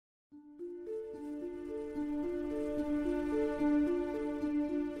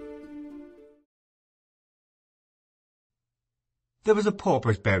There was a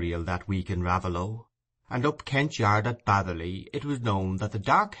pauper's burial that week in Raveloe, and up Kent Yard at Batherley it was known that the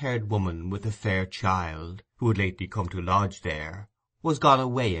dark-haired woman with the fair child, who had lately come to lodge there, was gone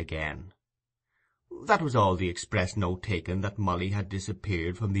away again. That was all the express note taken that Molly had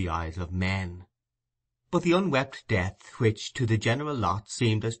disappeared from the eyes of men. But the unwept death, which to the general lot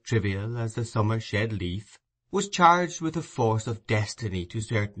seemed as trivial as the summer shed leaf, was charged with the force of destiny to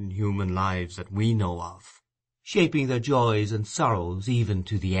certain human lives that we know of, shaping their joys and sorrows even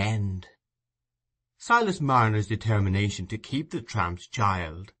to the end. Silas Marner's determination to keep the tramp's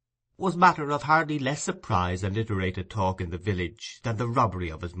child was matter of hardly less surprise and iterated talk in the village than the robbery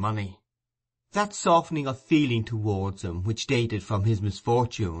of his money. That softening of feeling towards him which dated from his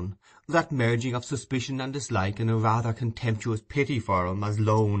misfortune, that merging of suspicion and dislike in a rather contemptuous pity for him as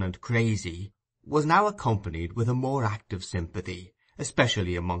lone and crazy, was now accompanied with a more active sympathy,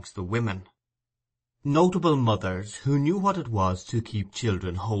 especially amongst the women. Notable mothers who knew what it was to keep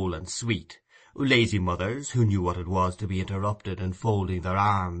children whole and sweet, lazy mothers who knew what it was to be interrupted in folding their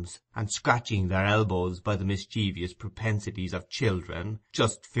arms and scratching their elbows by the mischievous propensities of children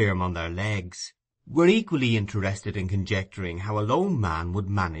just firm on their legs, were equally interested in conjecturing how a lone man would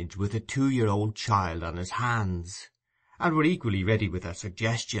manage with a 2-year-old child on his hands, and were equally ready with their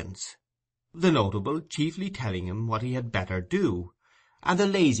suggestions, the notable chiefly telling him what he had better do, and the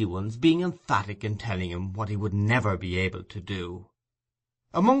lazy ones being emphatic in telling him what he would never be able to do.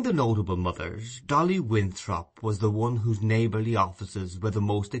 Among the notable mothers, Dolly Winthrop was the one whose neighbourly offices were the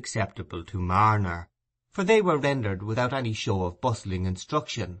most acceptable to Marner, for they were rendered without any show of bustling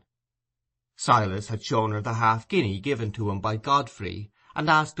instruction. Silas had shown her the half-guinea given to him by Godfrey, and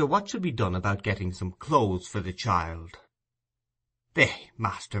asked her what should be done about getting some clothes for the child.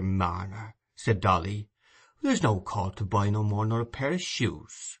 Master Marner," said Dolly, "there's no call to buy no more nor a pair of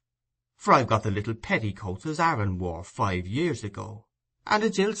shoes, for I've got the little petticoats as Aaron wore 5 years ago. And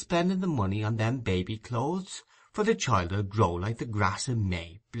it's ill spending the money on them baby clothes, for the child'll grow like the grass in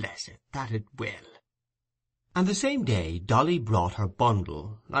May, bless it, that it will." And the same day Dolly brought her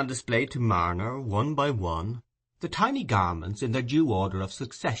bundle, and displayed to Marner, one by one, the tiny garments in their due order of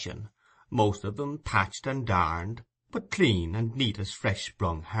succession, most of them patched and darned, but clean and neat as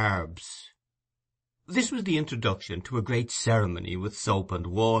fresh-sprung herbs. This was the introduction to a great ceremony with soap and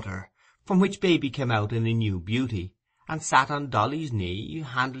water, from which baby came out in a new beauty, and sat on Dolly's knee,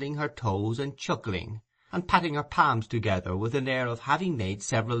 handling her toes and chuckling, and patting her palms together with an air of having made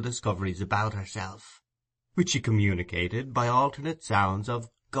several discoveries about herself, which she communicated by alternate sounds of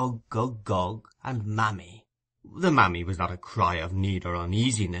gug, gug, gug, and mammy. The mammy was not a cry of need or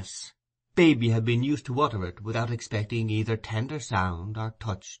uneasiness. Baby had been used to utter it without expecting either tender sound or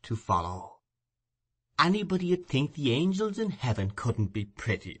touch to follow. "Anybody'd think the angels in heaven couldn't be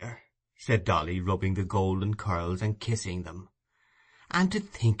prettier," said Dolly, rubbing the golden curls and kissing them. "And to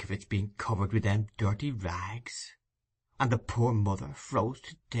think of its being covered with them dirty rags. And the poor mother froze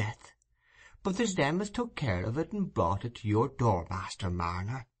to death. But there's them as took care of it and brought it to your door, Master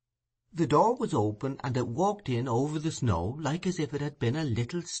Marner. The door was open, and it walked in over the snow like as if it had been a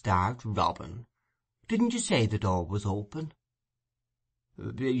little starved robin. Didn't you say the door was open?"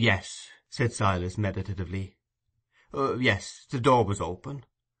 "Yes," said Silas meditatively. "Yes, the door was open.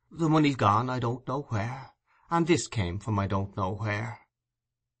 The money's gone I don't know where, and this came from I don't know where."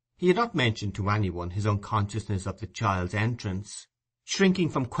 He had not mentioned to any one his unconsciousness of the child's entrance, shrinking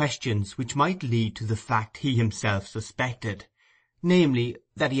from questions which might lead to the fact he himself suspected, namely,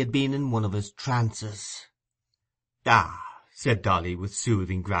 that he had been in one of his trances. "Ah," said Dolly with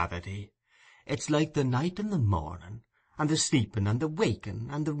soothing gravity, "it's like the night and the morning, and the sleeping and the waking,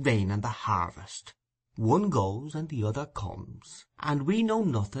 and the rain and the harvest. One goes and the other comes, and we know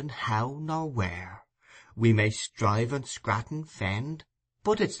nothing how nor where. We may strive and scrat and fend,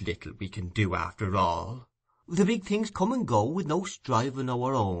 but it's little we can do after all. The big things come and go with no striving o'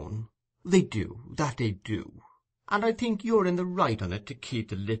 our own. They do, that they do. And I think you're in the right on it to keep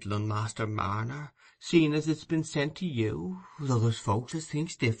the little un, Master Marner, seeing as it's been sent to you, though there's folks as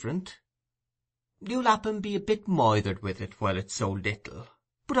thinks different. You'll happen be a bit moithered with it while it's so little,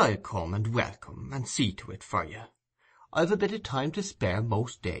 but I'll come and welcome and see to it for you. I've a bit of time to spare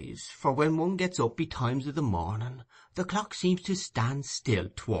most days, for when one gets up betimes o' the morning, the clock seems to stand still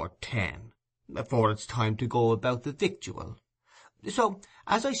toward 10, afore it's time to go about the victual. So,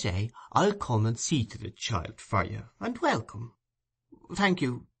 as I say, I'll come and see to the child for you, and welcome." "Thank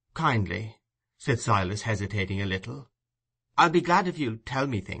you, kindly," said Silas, hesitating a little. "I'll be glad if you'll tell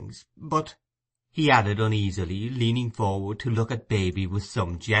me things, but—" he added uneasily, leaning forward to look at baby with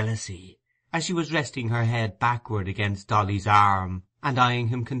some jealousy, as she was resting her head backward against Dolly's arm, and eyeing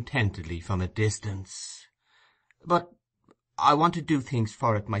him contentedly from a distance. "But I want to do things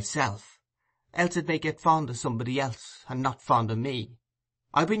for it myself, else it may get fond of somebody else, and not fond of me.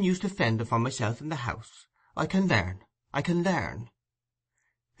 I've been used to fending for myself in the house. I can learn.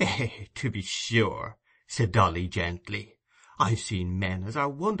 "Eh, to be sure," said Dolly gently. "I've seen men as are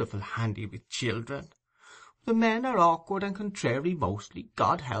wonderful handy with children. The men are awkward and contrary mostly,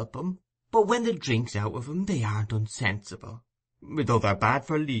 God help 'em, but when the drink's out of 'em they aren't unsensible, though they're bad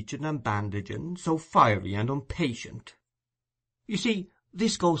for leeching and bandaging, so fiery and impatient. You see,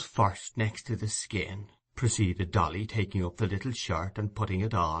 this goes first next to the skin," proceeded Dolly, taking up the little shirt and putting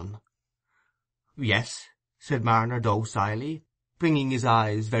it on. "Yes," said Marner docilely, bringing his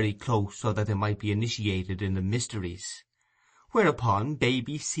eyes very close so that they might be initiated in the mysteries, whereupon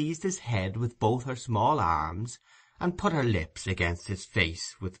baby seized his head with both her small arms and put her lips against his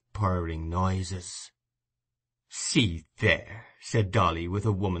face with purring noises. "See there," said Dolly with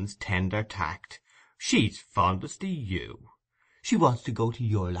a woman's tender tact, "she's fondest of you. She wants to go to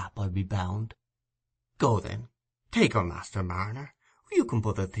your lap, I'll be bound. Go then, take her, Master Marner. You can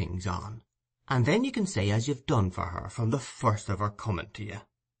put the things on, and then you can say as you've done for her from the first of her coming to you."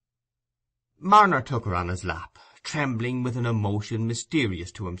 Marner took her on his lap, trembling with an emotion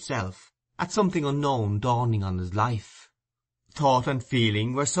mysterious to himself, at something unknown dawning on his life. Thought and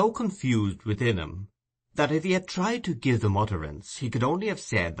feeling were so confused within him that if he had tried to give them utterance he could only have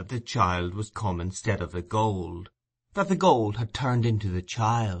said that the child was come instead of the gold, that the gold had turned into the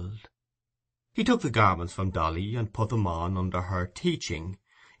child. He took the garments from Dolly and put them on under her teaching,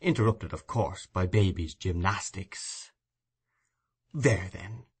 interrupted of course by baby's gymnastics. "There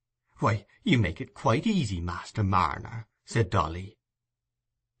then. Why, you make it quite easy, Master Marner," said Dolly.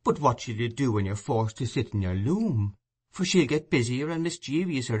 "But what shall you do when you're forced to sit in your loom? For she'll get busier and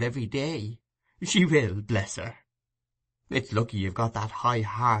mischievouser every day. She will, bless her. It's lucky you've got that high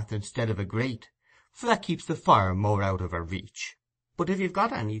hearth instead of a grate, for that keeps the fire more out of her reach. But if you've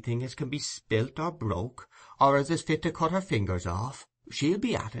got anything as can be spilt or broke, or as is fit to cut her fingers off, she'll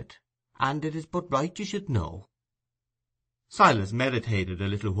be at it, and it is but right you should know." Silas meditated a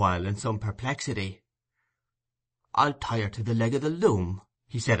little while in some perplexity. "I'll tie her to the leg of the loom,"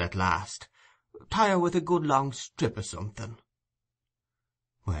 he said at last. "Tie her with a good long strip o' something."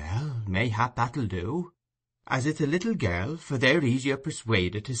 "Well, mayhap that'll do, as it's a little girl, for they're easier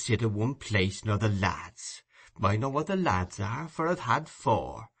persuaded to sit i' one place nor the lads. I know what the lads are, for I've had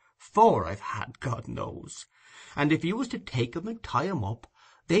four I've had, God knows, and if you was to take 'em and tie 'em up,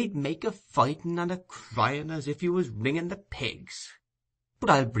 they'd make a fighting and a crying as if you was ringing the pigs.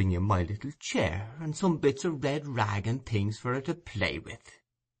 But I'll bring you my little chair, and some bits of red rag and things for her to play with,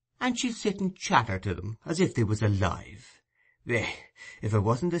 and she'll sit and chatter to them as if they was alive. Eh, if it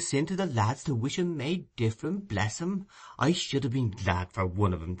wasn't a sin to the lads to wish 'em made different, bless 'em, I should have been glad for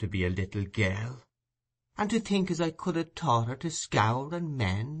one of 'em to be a little girl. And to think as I could have taught her to scour and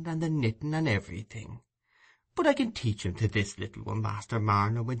mend, and the knitting and everything. But I can teach 'em to this little one, Master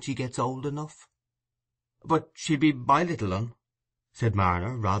Marner, when she gets old enough." "But she'll be my little un," said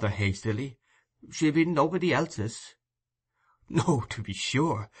Marner, rather hastily. "She'll be nobody else's." "No, to be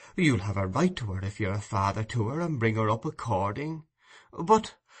sure, you'll have a right to her if you're a father to her, and bring her up according.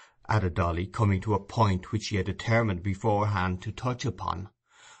 But," added Dolly, coming to a point which she had determined beforehand to touch upon,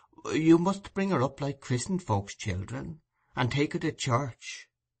 "you must bring her up like christened folks' children, and take her to church,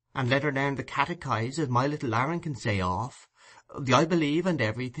 and let her learn the catechise, as my little Aaron can say off, the I believe and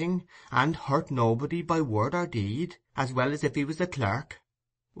everything, and hurt nobody by word or deed, as well as if he was the clerk.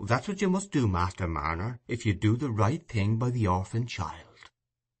 That's what you must do, Master Marner, if you do the right thing by the orphan child."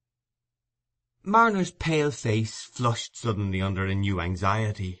 Marner's pale face flushed suddenly under a new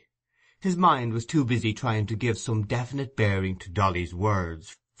anxiety. His mind was too busy trying to give some definite bearing to Dolly's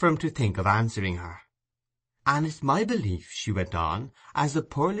words for him to think of answering her. "And it's my belief," she went on, "as the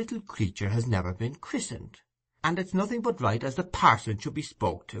poor little creature has never been christened, and it's nothing but right as the parson should be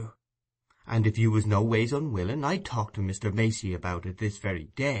spoke to. And if you was no ways unwilling, I'd talk to Mr. Macey about it this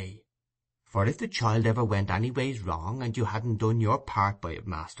very day. For if the child ever went anyways wrong, and you hadn't done your part by it,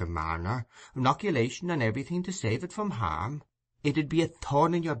 Master Marner, inoculation and everything to save it from harm, it'd be a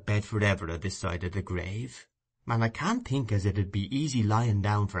thorn in your bed for ever o' this side of the grave. And I can't think as it'd be easy lying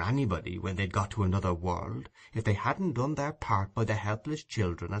down for anybody when they'd got to another world, if they hadn't done their part by the helpless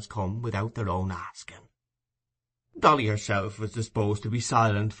children as come without their own asking." Dolly herself was disposed to be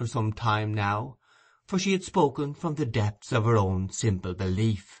silent for some time now, for she had spoken from the depths of her own simple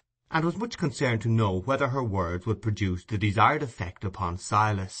belief, and was much concerned to know whether her words would produce the desired effect upon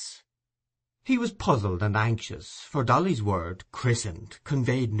Silas. He was puzzled and anxious, for Dolly's word "christened"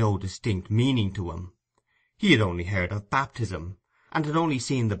 conveyed no distinct meaning to him. He had only heard of baptism, and had only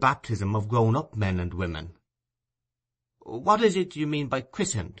seen the baptism of grown-up men and women. "What is it you mean by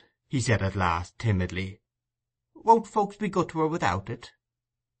christened?" he said at last, timidly. "Won't folks be good to her without it?"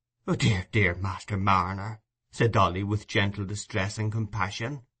 "Oh, dear, dear, Master Marner," said Dolly, with gentle distress and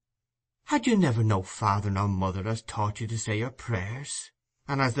compassion. "Had you never no father nor mother as taught you to say your prayers,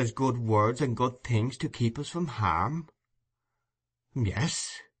 and as there's good words and good things to keep us from harm?"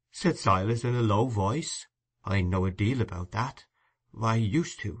 "Yes," said Silas in a low voice, "I know a deal about that. I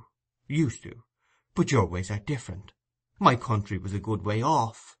used to. But your ways are different. My country was a good way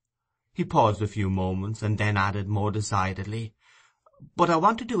off." He paused a few moments, and then added more decidedly, "But I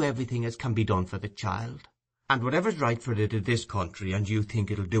want to do everything as can be done for the child, and whatever's right for it in this country, and you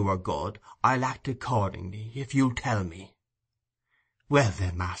think it'll do her good, I'll act accordingly, if you'll tell me." "Well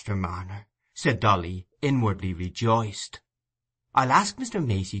then, Master Marner," said Dolly, inwardly rejoiced, "I'll ask Mr.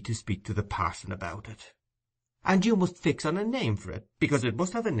 Macey to speak to the parson about it. And you must fix on a name for it, because it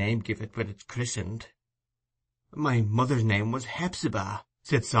must have a name give it when it's christened." "My mother's name was Hepzibah,"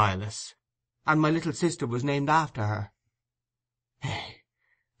 said Silas, "and my little sister was named after her." "Hey,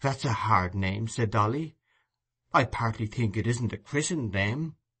 that's a hard name," said Dolly. "I partly think it isn't a christened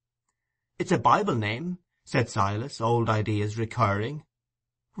name." "It's a Bible name," said Silas, old ideas recurring.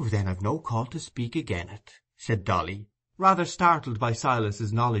 "Then I've no call to speak again it," said Dolly, rather startled by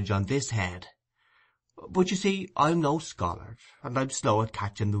Silas's knowledge on this head. "But you see, I'm no scholar, and I'm slow at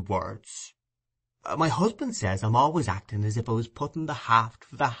catching the words. My husband says I'm always acting as if I was putting the haft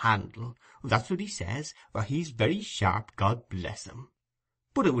for the handle. That's what he says, for he's very sharp, God bless him.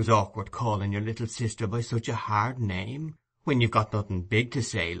 But it was awkward calling your little sister by such a hard name, when you've got nothing big to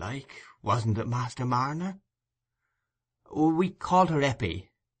say, like, wasn't it, Master Marner?" "We called her Eppie,"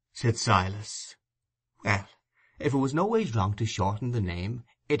 said Silas. "Well, if it was no ways wrong to shorten the name,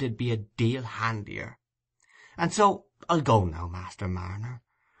 it'd be a deal handier. And so I'll go now, Master Marner,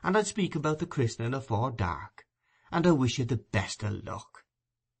 and I'll speak about the christening afore dark, and I wish you the best o' luck.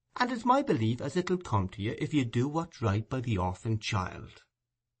 And it's my belief as it'll come to you if you do what's right by the orphan child.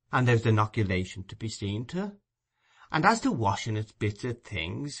 And there's the inoculation to be seen to. And as to washing its bits o'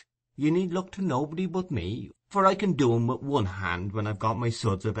 things, you need look to nobody but me, for I can do 'em with one hand when I've got my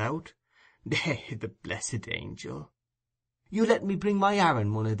suds about. Eh, the blessed angel! You let me bring my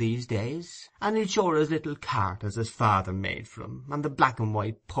Aaron one o' these days, and he'll show her his little cart as his father made for him, and the black and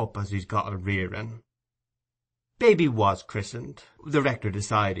white pup as he's got a rearing." Baby was christened, the rector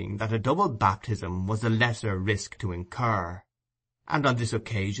deciding that a double baptism was the lesser risk to incur, and on this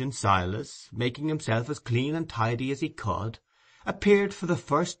occasion Silas, making himself as clean and tidy as he could, appeared for the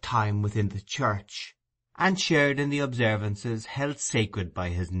first time within the church, and shared in the observances held sacred by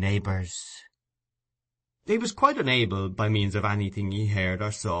his neighbours. He was quite unable, by means of anything he heard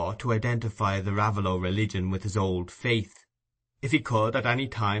or saw, to identify the Raveloe religion with his old faith. If he could at any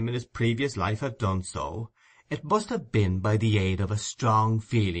time in his previous life have done so, it must have been by the aid of a strong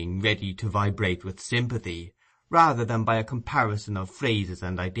feeling ready to vibrate with sympathy, rather than by a comparison of phrases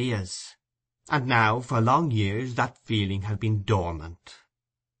and ideas. And now, for long years, that feeling had been dormant.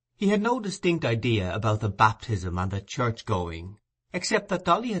 He had no distinct idea about the baptism and the church-going, except that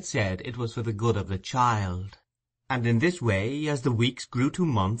Dolly had said it was for the good of the child, and in this way, as the weeks grew to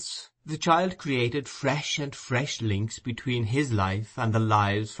months, the child created fresh and fresh links between his life and the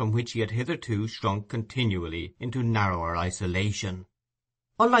lives from which he had hitherto shrunk continually into narrower isolation.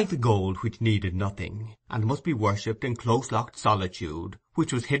 Unlike the gold, which needed nothing, and must be worshipped in close-locked solitude,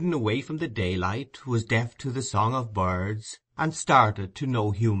 which was hidden away from the daylight, was deaf to the song of birds, and started to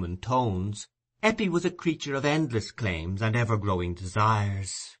no human tones, Eppie was a creature of endless claims and ever-growing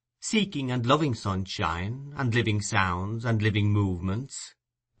desires, seeking and loving sunshine, and living sounds, and living movements,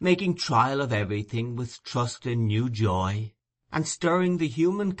 making trial of everything with trust in new joy, and stirring the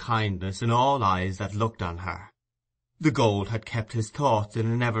human kindness in all eyes that looked on her. The gold had kept his thoughts in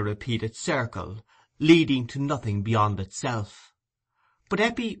an ever-repeated circle, leading to nothing beyond itself. But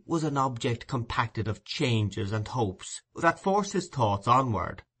Eppie was an object compacted of changes and hopes that forced his thoughts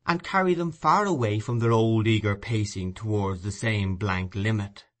onward, and carried them far away from their old eager pacing towards the same blank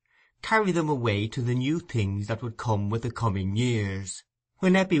limit, carry them away to the new things that would come with the coming years,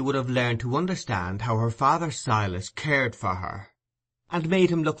 when Eppie would have learned to understand how her father Silas cared for her, and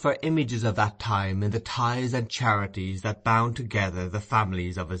made him look for images of that time in the ties and charities that bound together the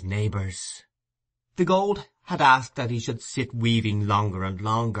families of his neighbours. The gold had asked that he should sit weaving longer and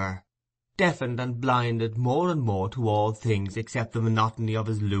longer, deafened and blinded more and more to all things except the monotony of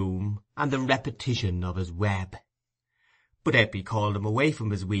his loom and the repetition of his web. But Eppie called him away from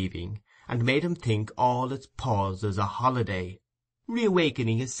his weaving, and made him think all its pauses a holiday,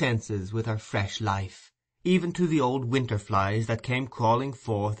 reawakening his senses with her fresh life, even to the old winter flies that came crawling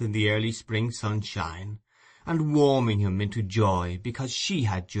forth in the early spring sunshine, and warming him into joy because she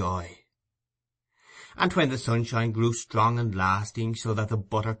had joy. And when the sunshine grew strong and lasting, so that the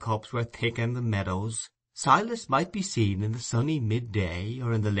buttercups were thick in the meadows, Silas might be seen in the sunny midday,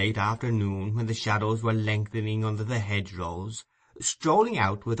 or in the late afternoon when the shadows were lengthening under the hedgerows, strolling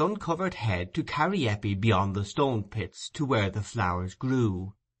out with uncovered head to carry Eppie beyond the stone pits to where the flowers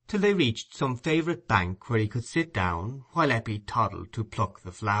grew, till they reached some favourite bank where he could sit down, while Eppie toddled to pluck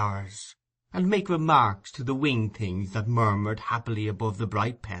the flowers, and make remarks to the winged things that murmured happily above the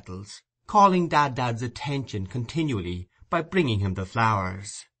bright petals, calling Dad's attention continually by bringing him the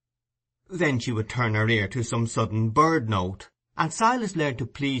flowers. Then she would turn her ear to some sudden bird note, and Silas learned to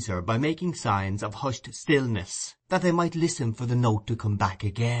please her by making signs of hushed stillness, that they might listen for the note to come back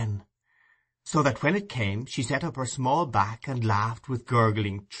again, so that when it came she set up her small back and laughed with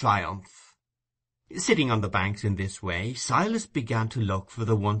gurgling triumph. Sitting on the banks in this way, Silas began to look for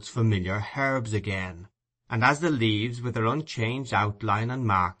the once familiar herbs again, and as the leaves with their unchanged outline and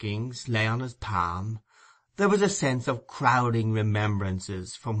markings lay on his palm, there was a sense of crowding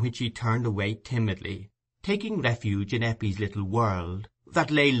remembrances from which he turned away timidly, taking refuge in Eppie's little world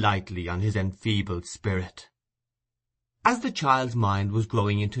that lay lightly on his enfeebled spirit. As the child's mind was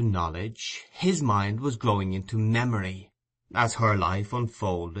growing into knowledge, his mind was growing into memory. As her life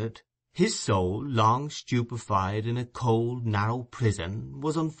unfolded, his soul, long stupefied in a cold, narrow prison,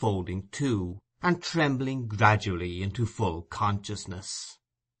 was unfolding too, and trembling gradually into full consciousness.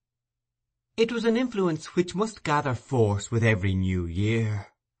 It was an influence which must gather force with every new year.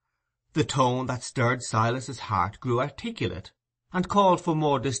 The tone that stirred Silas's heart grew articulate, and called for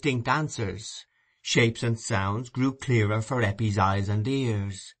more distinct answers. Shapes and sounds grew clearer for Eppie's eyes and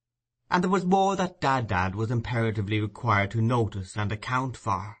ears, and there was more that Dad was imperatively required to notice and account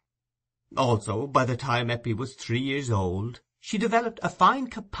for. Also, by the time Eppie was 3 years old, she developed a fine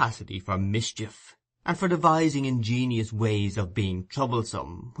capacity for mischief, and for devising ingenious ways of being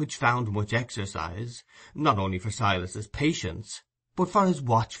troublesome, which found much exercise, not only for Silas's patience, but for his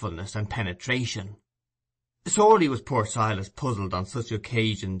watchfulness and penetration. Sorely was poor Silas puzzled on such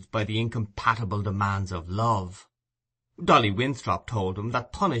occasions by the incompatible demands of love. Dolly Winthrop told him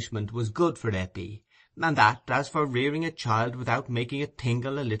that punishment was good for Eppie, and that, as for rearing a child without making it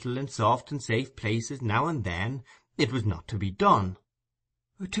tingle a little in soft and safe places now and then, it was not to be done.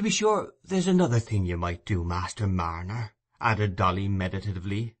 "To be sure, there's another thing you might do, Master Marner," added Dolly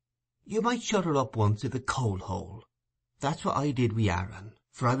meditatively. "You might shut her up once i' the coal-hole. That's what I did wi' Aaron,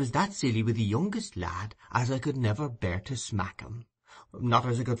 for I was that silly with the youngest lad as I could never bear to smack him. Not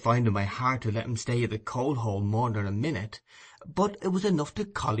as I could find in my heart to let him stay i' the coal-hole more nor a minute, but it was enough to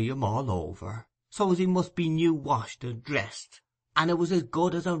colly him all over, so as he must be new washed and dressed, and it was as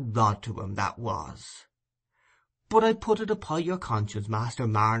good as a rod to him, that was. But I put it upo' your conscience, Master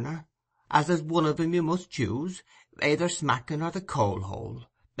Marner, as there's one of 'em you must choose, either smacking or the coal-hole,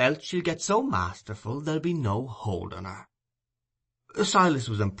 else she'll get so masterful there'll be no holding her." Silas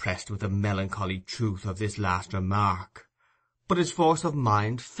was impressed with the melancholy truth of this last remark, but his force of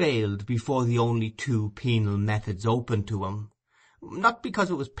mind failed before the only two penal methods open to him, not because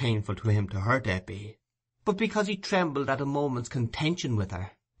it was painful to him to hurt Eppie, but because he trembled at a moment's contention with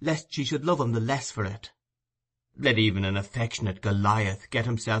her, lest she should love him the less for it. Let even an affectionate Goliath get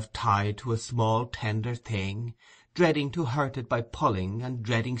himself tied to a small tender thing, dreading to hurt it by pulling, and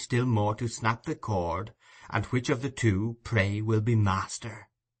dreading still more to snap the cord, and which of the two, pray, will be master?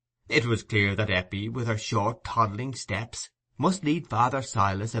 It was clear that Eppie, with her short toddling steps, must lead Father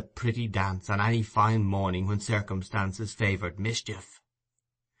Silas a pretty dance on any fine morning when circumstances favoured mischief.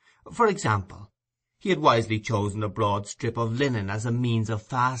 For example, he had wisely chosen a broad strip of linen as a means of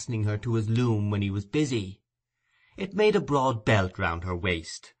fastening her to his loom when he was busy. It made a broad belt round her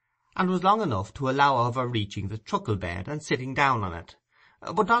waist, and was long enough to allow of her reaching the truckle-bed and sitting down on it,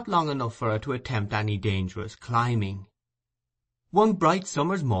 but not long enough for her to attempt any dangerous climbing. One bright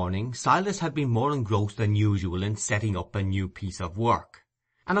summer's morning Silas had been more engrossed than usual in setting up a new piece of work,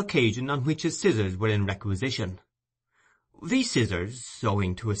 an occasion on which his scissors were in requisition. These scissors,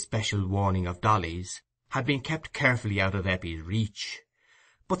 owing to a special warning of Dolly's, had been kept carefully out of Eppie's reach,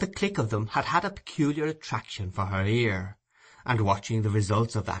 but the click of them had had a peculiar attraction for her ear, and watching the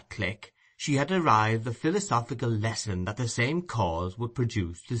results of that click, she had derived the philosophical lesson that the same cause would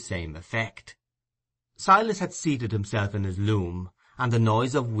produce the same effect. Silas had seated himself in his loom, and the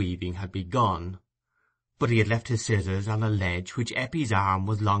noise of weaving had begun, but he had left his scissors on a ledge which Eppie's arm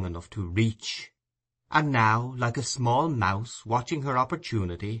was long enough to reach, and now, like a small mouse watching her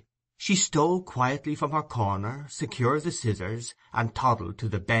opportunity, she stole quietly from her corner, secured the scissors, and toddled to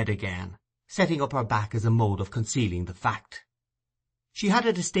the bed again, setting up her back as a mode of concealing the fact. She had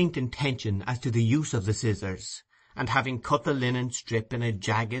a distinct intention as to the use of the scissors, and having cut the linen strip in a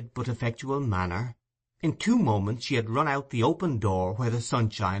jagged but effectual manner, in 2 moments she had run out the open door where the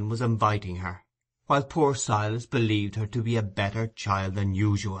sunshine was inviting her, while poor Silas believed her to be a better child than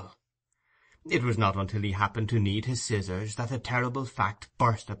usual. It was not until he happened to need his scissors that the terrible fact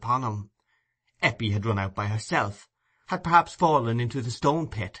burst upon him. Eppie had run out by herself, had perhaps fallen into the stone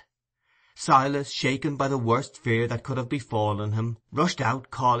pit. Silas, shaken by the worst fear that could have befallen him, rushed out,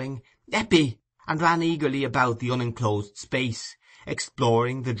 calling "Eppie!" and ran eagerly about the unenclosed space,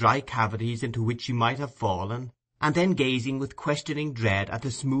 exploring the dry cavities into which she might have fallen, and then gazing with questioning dread at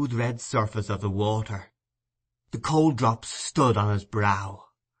the smooth red surface of the water. The cold drops stood on his brow.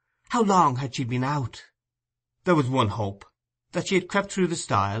 How long had she been out? There was one hope, that she had crept through the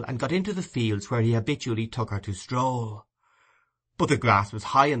stile and got into the fields where he habitually took her to stroll. But the grass was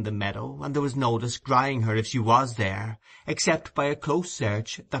high in the meadow, and there was no descrying her if she was there, except by a close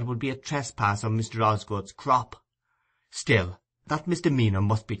search that would be a trespass on Mr. Osgood's crop. Still, that misdemeanour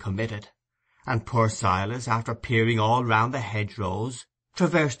must be committed, and poor Silas, after peering all round the hedgerows,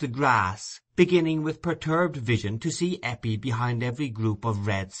 traversed the grass, beginning with perturbed vision to see Eppie behind every group of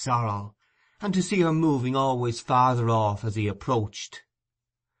red sorrel, and to see her moving always farther off as he approached.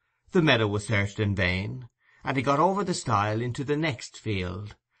 The meadow was searched in vain, and he got over the stile into the next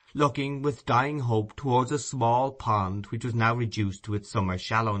field, looking with dying hope towards a small pond which was now reduced to its summer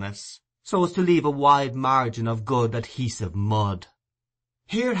shallowness, so as to leave a wide margin of good adhesive mud.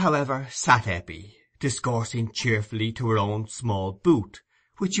 Here, however, sat Eppie, discoursing cheerfully to her own small boot,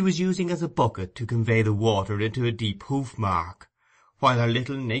 which she was using as a bucket to convey the water into a deep hoof-mark, while her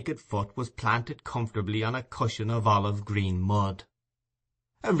little naked foot was planted comfortably on a cushion of olive-green mud.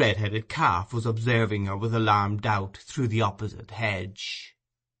 A red-headed calf was observing her with alarmed doubt through the opposite hedge.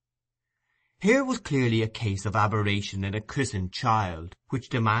 Here was clearly a case of aberration in a christened child, which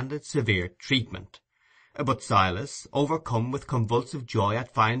demanded severe treatment. But Silas, overcome with convulsive joy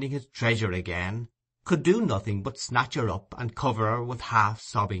at finding his treasure again, could do nothing but snatch her up and cover her with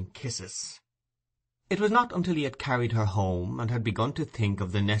half-sobbing kisses. It was not until he had carried her home, and had begun to think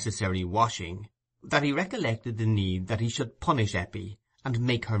of the necessary washing, that he recollected the need that he should punish Eppie, and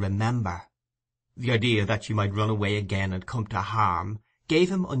make her remember. The idea that she might run away again and come to harm gave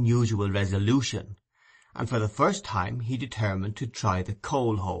him unusual resolution, and for the first time he determined to try the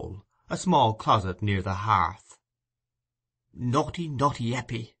coal-hole, a small closet near the hearth. "Naughty, naughty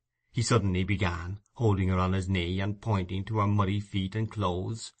Eppie," he suddenly began, holding her on his knee, and pointing to her muddy feet and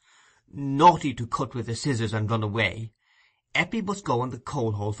clothes. "Naughty to cut with the scissors and run away. Eppie must go in the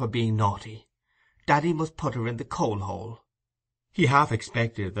coal-hole for being naughty. Daddy must put her in the coal-hole." He half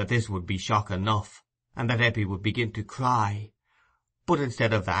expected that this would be shock enough, and that Eppie would begin to cry, but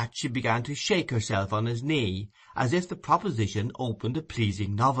instead of that she began to shake herself on his knee, as if the proposition opened a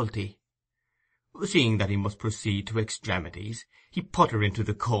pleasing novelty. Seeing that he must proceed to extremities, he put her into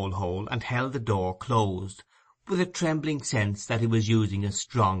the coal-hole and held the door closed, with a trembling sense that he was using a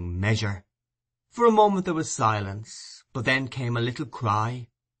strong measure. For a moment there was silence, but then came a little cry,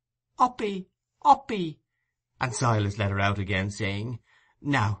 "Oppie, Oppie!" and Silas let her out again, saying,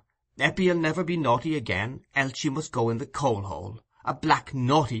 "Now, Eppie'll never be naughty again, else she must go in the coal-hole, a black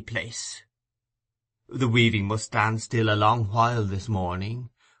naughty place." The weaving must stand still a long while this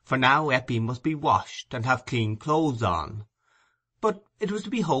morning, for now Eppie must be washed and have clean clothes on. But it was to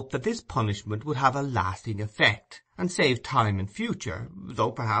be hoped that this punishment would have a lasting effect, and save time in future,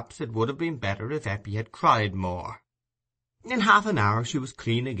 though perhaps it would have been better if Eppie had cried more. In half an hour she was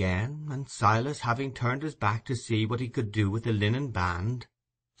clean again, and Silas, having turned his back to see what he could do with the linen band,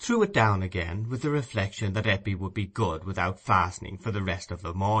 threw it down again with the reflection that Eppie would be good without fastening for the rest of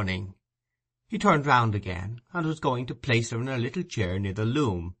the morning. He turned round again, and was going to place her in her little chair near the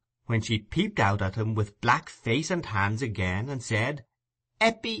loom, when she peeped out at him with black face and hands again, and said,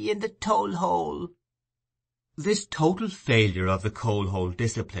 "Eppie in the toll-hole." This total failure of the coal-hole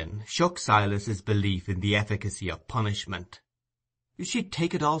discipline shook Silas's belief in the efficacy of punishment. "She'd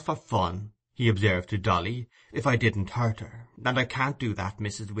take it all for fun," he observed to Dolly, "if I didn't hurt her, and I can't do that,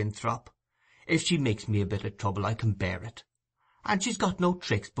 Mrs. Winthrop. If she makes me a bit of trouble I can bear it, and she's got no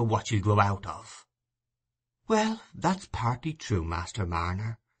tricks but what she'll grow out of." "Well, that's partly true, Master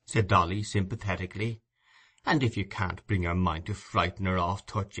Marner," said Dolly sympathetically, "and if you can't bring your mind to frighten her off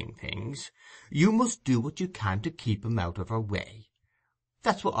touching things, you must do what you can to keep 'em out of her way.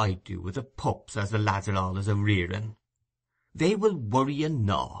 That's what I do with the pups as the lads are allays a-rearing. They will worry and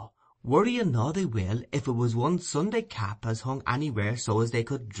gnaw they will, if it was one Sunday cap as hung anywhere so as they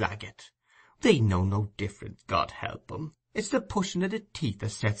could drag it. They know no difference, God help 'em. It's the pushing o' the teeth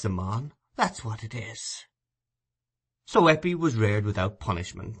as sets 'em on, that's what it is." So Eppie was reared without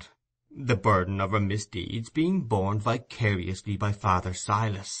punishment, the burden of her misdeeds being borne vicariously by Father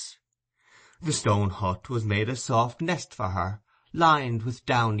Silas. The stone hut was made a soft nest for her, lined with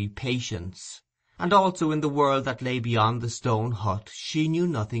downy patience, and also in the world that lay beyond the stone hut she knew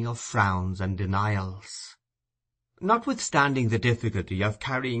nothing of frowns and denials. Notwithstanding the difficulty of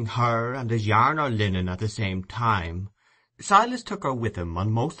carrying her and his yarn or linen at the same time, Silas took her with him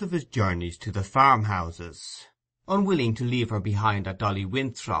on most of his journeys to the farmhouses, unwilling to leave her behind at Dolly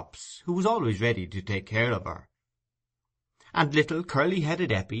Winthrop's, who was always ready to take care of her. And little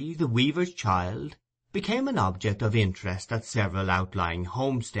curly-headed Eppie, the weaver's child, became an object of interest at several outlying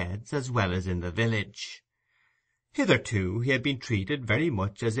homesteads as well as in the village. Hitherto he had been treated very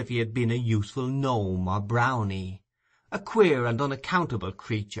much as if he had been a useful gnome or brownie, a queer and unaccountable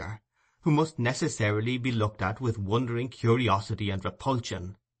creature, who must necessarily be looked at with wondering curiosity and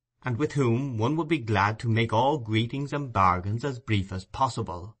repulsion, and with whom one would be glad to make all greetings and bargains as brief as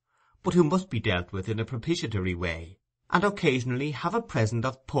possible, but who must be dealt with in a propitiatory way, and occasionally have a present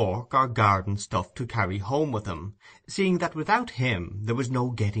of pork or garden stuff to carry home with him, seeing that without him there was no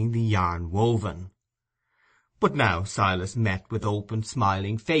getting the yarn woven. But now Silas met with open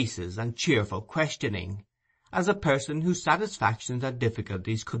smiling faces and cheerful questioning, as a person whose satisfactions and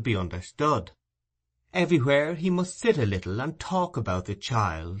difficulties could be understood. Everywhere he must sit a little and talk about the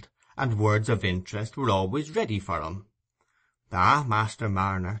child, and words of interest were always ready for him. "Ah, Master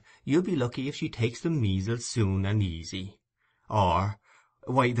Marner, you'll be lucky if she takes the measles soon and easy." Or,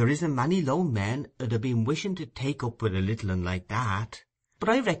 "Why, there isn't many lone men 'ud ha' been wishing to take up with a little un like that. But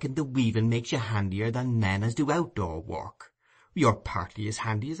I reckon the weaving makes you handier than men as do outdoor work. You're partly as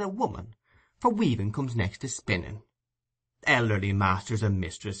handy as a woman, for weaving comes next to spinning." Elderly masters and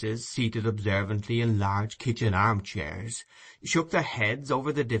mistresses, seated observantly in large kitchen armchairs, shook their heads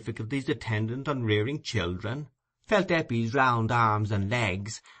over the difficulties attendant on rearing children, felt Eppie's round arms and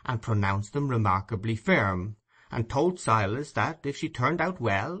legs, and pronounced them remarkably firm, and told Silas that if she turned out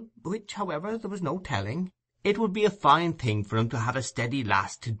well, which, however, there was no telling, it would be a fine thing for him to have a steady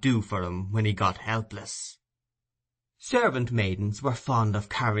lass to do for him when he got helpless. Servant maidens were fond of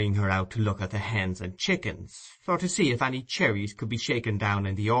carrying her out to look at the hens and chickens, or to see if any cherries could be shaken down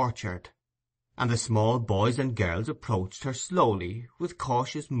in the orchard, and the small boys and girls approached her slowly, with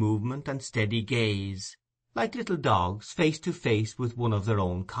cautious movement and steady gaze, like little dogs face to face with one of their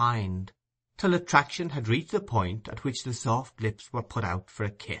own kind, till attraction had reached the point at which the soft lips were put out for a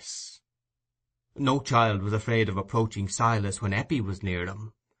kiss. No child was afraid of approaching Silas when Eppie was near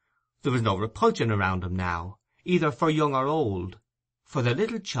him. There was no repulsion around him now, either for young or old, for the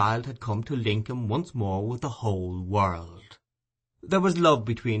little child had come to link him once more with the whole world. There was love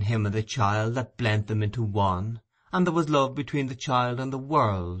between him and the child that blent them into one, and there was love between the child and the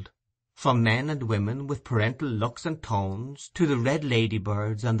world, from men and women with parental looks and tones, to the red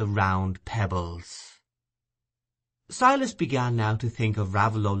ladybirds and the round pebbles. Silas began now to think of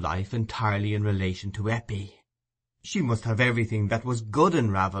Raveloe life entirely in relation to Eppie. She must have everything that was good in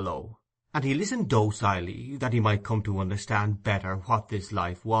Raveloe, and he listened docilely, that he might come to understand better what this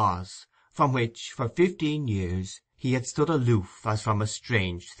life was, from which, for 15 years, he had stood aloof as from a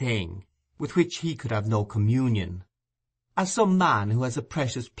strange thing, with which he could have no communion, as some man who has a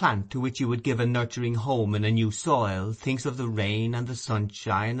precious plant to which he would give a nurturing home in a new soil thinks of the rain and the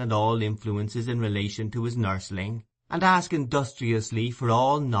sunshine and all influences in relation to his nursling, and asks industriously for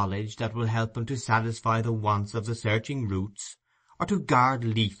all knowledge that will help him to satisfy the wants of the searching roots, or to guard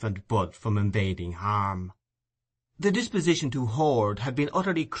leaf and bud from invading harm. The disposition to hoard had been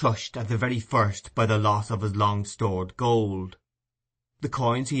utterly crushed at the very first by the loss of his long-stored gold. The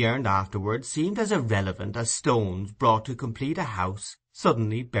coins he earned afterwards seemed as irrelevant as stones brought to complete a house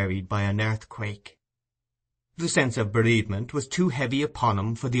suddenly buried by an earthquake. The sense of bereavement was too heavy upon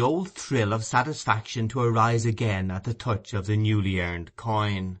him for the old thrill of satisfaction to arise again at the touch of the newly earned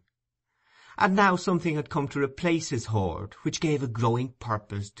coin. And now something had come to replace his hoard, which gave a growing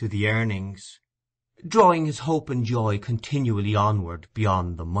purpose to the earnings, drawing his hope and joy continually onward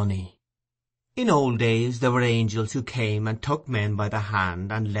beyond the money. In old days there were angels who came and took men by the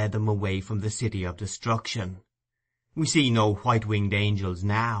hand and led them away from the city of destruction. We see no white-winged angels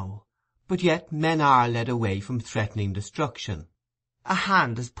now, but yet men are led away from threatening destruction. A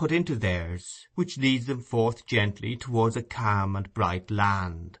hand is put into theirs, which leads them forth gently towards a calm and bright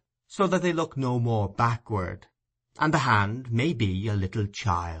land, so that they look no more backward, and the hand may be a little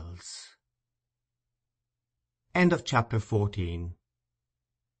child's. End of chapter 14.